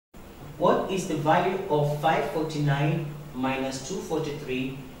what is the value of 549 minus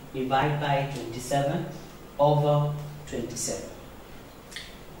 243 divided by 27 over 27?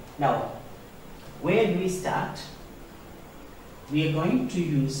 Now, where do we start? We are going to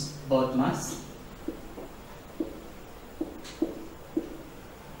use BODMAS.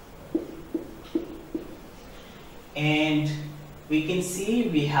 And we can see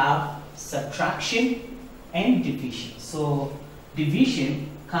we have subtraction and division. So division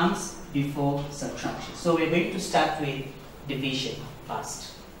comes before subtraction. So we're going to start with division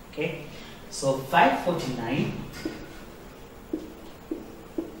first. Okay. So 549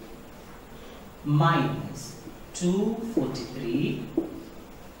 minus 243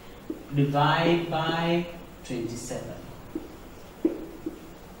 divided by 27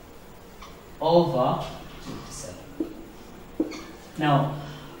 over 27. Now,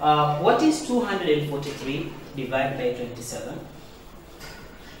 what is 243 divided by 27?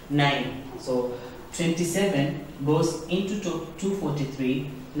 9. So 27 goes into 243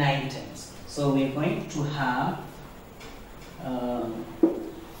 9 times. So we're going to have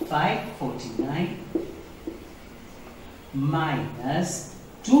 549 minus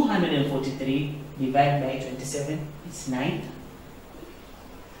 243 divided by 27 is 9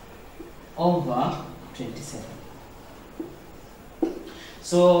 over 27.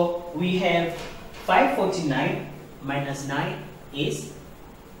 So we have 549 minus 9 is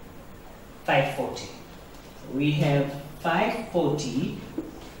 540. We have 540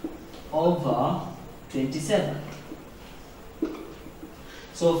 over 27.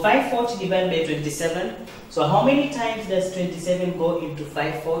 So 540 divided by 27. So how many times does 27 go into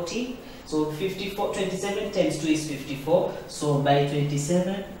 540? So 54. 27 times 2 is 54. So by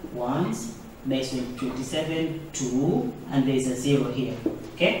 27 once, next with 27 2, and there is a 0 here.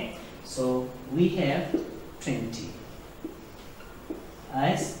 Okay, so we have 20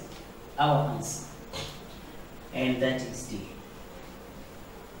 as our answer, and that is D.